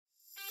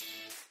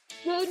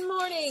Good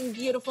morning,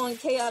 beautiful and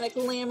chaotic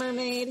lamb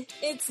mermaid.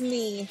 It's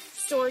me,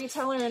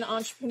 storyteller and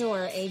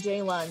entrepreneur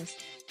AJ Lund.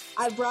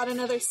 I've brought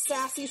another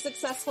sassy,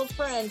 successful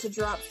friend to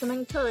drop some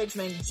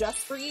encouragement just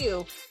for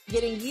you,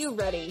 getting you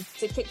ready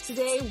to kick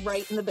today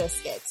right in the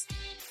biscuits.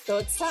 So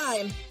it's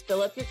time,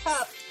 fill up your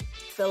cup,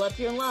 fill up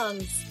your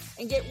lungs,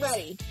 and get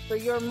ready for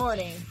your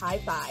morning high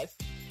five.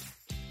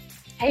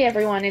 Hey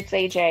everyone, it's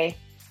AJ.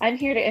 I'm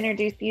here to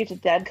introduce you to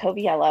Deb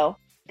Coviello.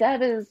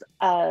 Deb is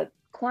a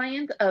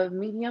client of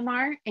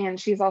MediaMart, and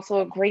she's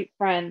also a great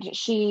friend.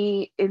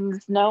 She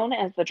is known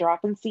as the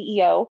Drop-In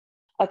CEO,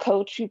 a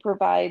coach who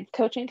provides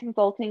coaching,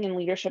 consulting, and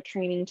leadership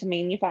training to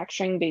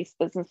manufacturing-based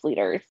business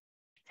leaders.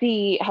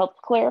 She helps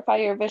clarify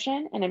your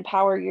vision and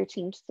empower your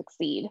team to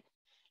succeed.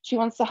 She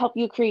wants to help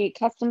you create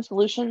custom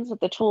solutions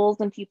with the tools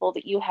and people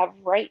that you have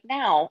right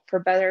now for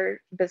better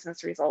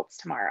business results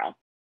tomorrow.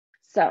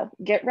 So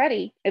get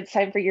ready. It's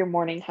time for your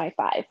morning high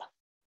five.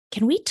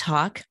 Can we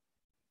talk?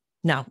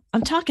 No,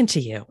 I'm talking to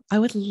you. I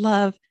would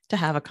love to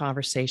have a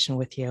conversation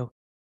with you.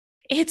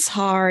 It's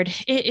hard.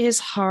 It is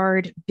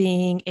hard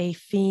being a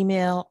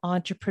female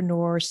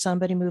entrepreneur,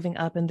 somebody moving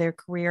up in their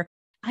career.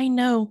 I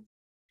know.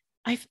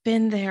 I've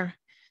been there.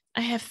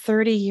 I have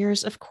 30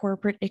 years of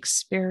corporate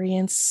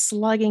experience,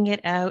 slugging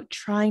it out,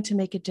 trying to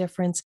make a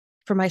difference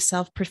for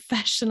myself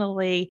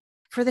professionally,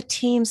 for the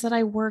teams that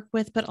I work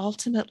with, but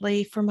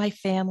ultimately for my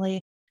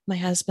family, my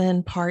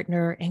husband,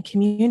 partner, and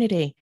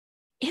community.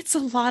 It's a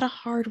lot of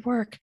hard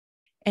work.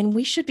 And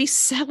we should be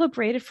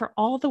celebrated for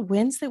all the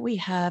wins that we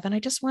have. And I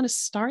just want to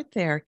start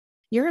there.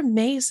 You're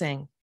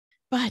amazing.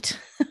 But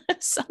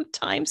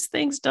sometimes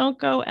things don't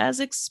go as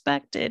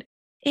expected.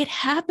 It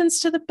happens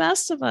to the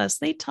best of us.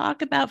 They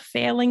talk about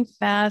failing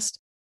fast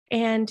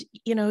and,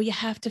 you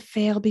have to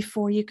fail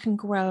before you can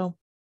grow.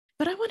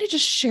 But I want to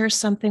just share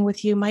something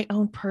with you, my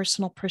own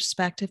personal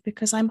perspective,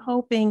 because I'm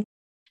hoping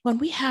when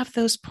we have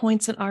those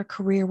points in our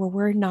career where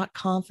we're not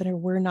confident,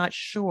 we're not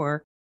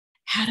sure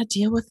how to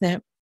deal with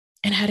it,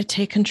 and how to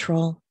take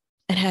control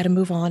and how to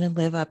move on and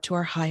live up to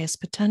our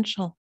highest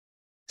potential.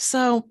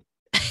 So,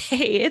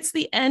 hey, it's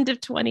the end of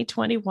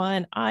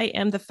 2021. I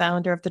am the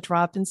founder of the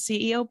Drop-In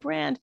CEO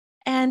brand.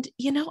 And,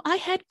 I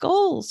had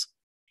goals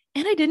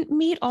and I didn't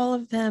meet all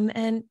of them.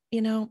 And,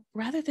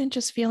 rather than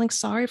just feeling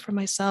sorry for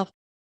myself,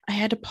 I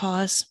had to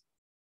pause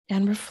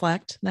and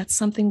reflect. That's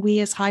something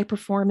we as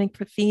high-performing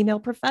female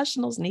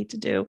professionals need to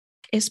do,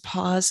 is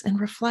pause and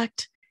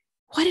reflect.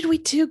 What did we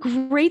do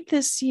great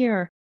this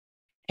year?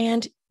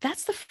 And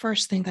that's the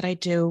first thing that I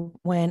do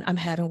when I'm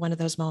having one of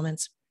those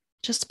moments.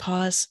 Just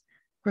pause,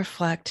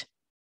 reflect,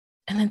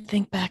 and then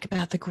think back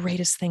about the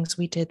greatest things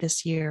we did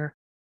this year.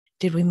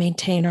 Did we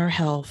maintain our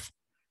health?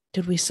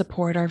 Did we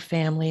support our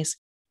families?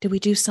 Did we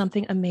do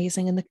something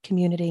amazing in the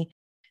community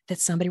that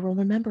somebody will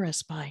remember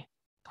us by?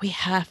 We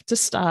have to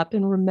stop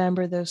and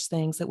remember those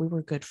things that we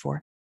were good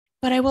for.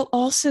 But I will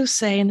also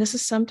say, and this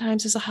is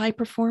sometimes as a high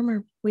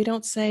performer, we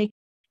don't say,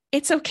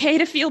 it's okay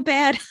to feel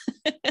bad.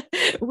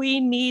 We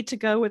need to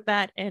go with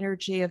that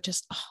energy of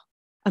just,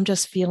 I'm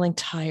just feeling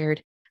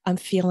tired. I'm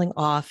feeling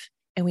off.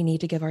 And we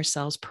need to give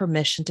ourselves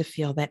permission to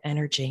feel that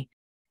energy.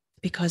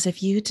 Because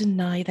if you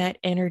deny that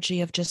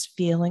energy of just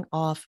feeling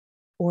off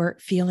or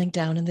feeling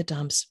down in the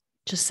dumps,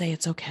 just say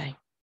it's okay.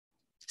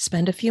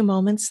 Spend a few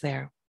moments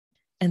there.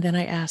 And then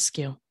I ask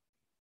you,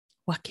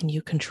 what can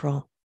you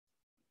control?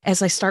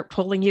 As I start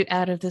pulling you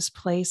out of this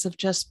place of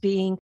just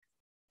being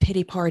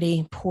pity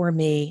party, poor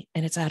me,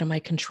 and it's out of my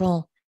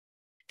control.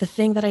 The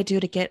thing that I do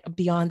to get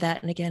beyond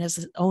that, and again, as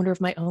the owner of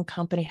my own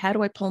company, how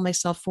do I pull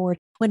myself forward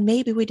when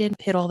maybe we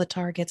didn't hit all the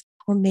targets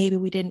or maybe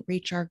we didn't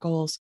reach our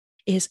goals,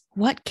 is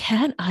what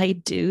can I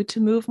do to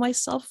move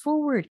myself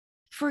forward?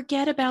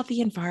 Forget about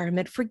the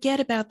environment, forget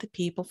about the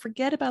people,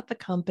 forget about the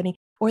company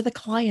or the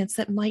clients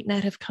that might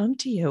not have come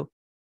to you.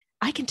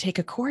 I can take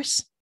a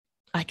course.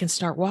 I can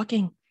start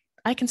walking.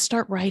 I can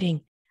start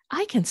writing.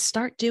 I can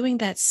start doing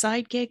that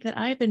side gig that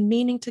I've been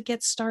meaning to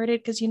get started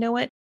because you know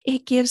what?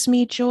 It gives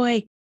me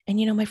joy.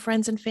 And my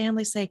friends and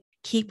family say,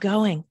 keep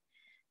going.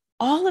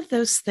 All of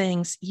those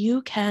things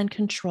you can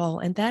control.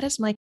 And that is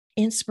my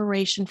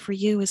inspiration for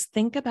you, is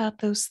think about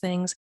those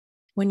things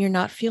when you're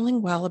not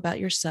feeling well about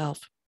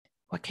yourself.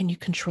 What can you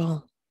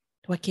control?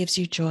 What gives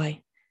you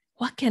joy?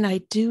 What can I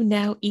do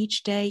now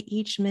each day,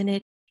 each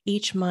minute,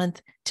 each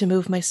month to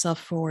move myself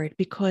forward?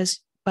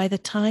 Because by the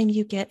time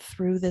you get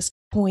through this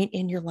point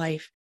in your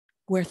life,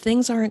 where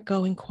things aren't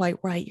going quite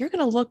right, you're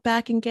going to look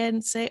back again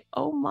and say,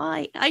 oh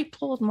my, I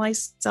pulled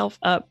myself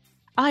up.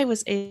 I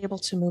was able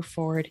to move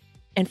forward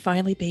and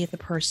finally be the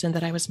person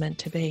that I was meant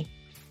to be.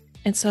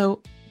 And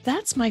so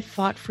that's my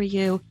thought for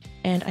you.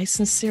 And I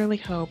sincerely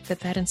hope that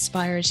that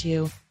inspires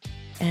you.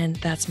 And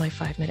that's my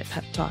 5-minute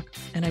pep talk.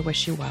 And I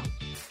wish you well.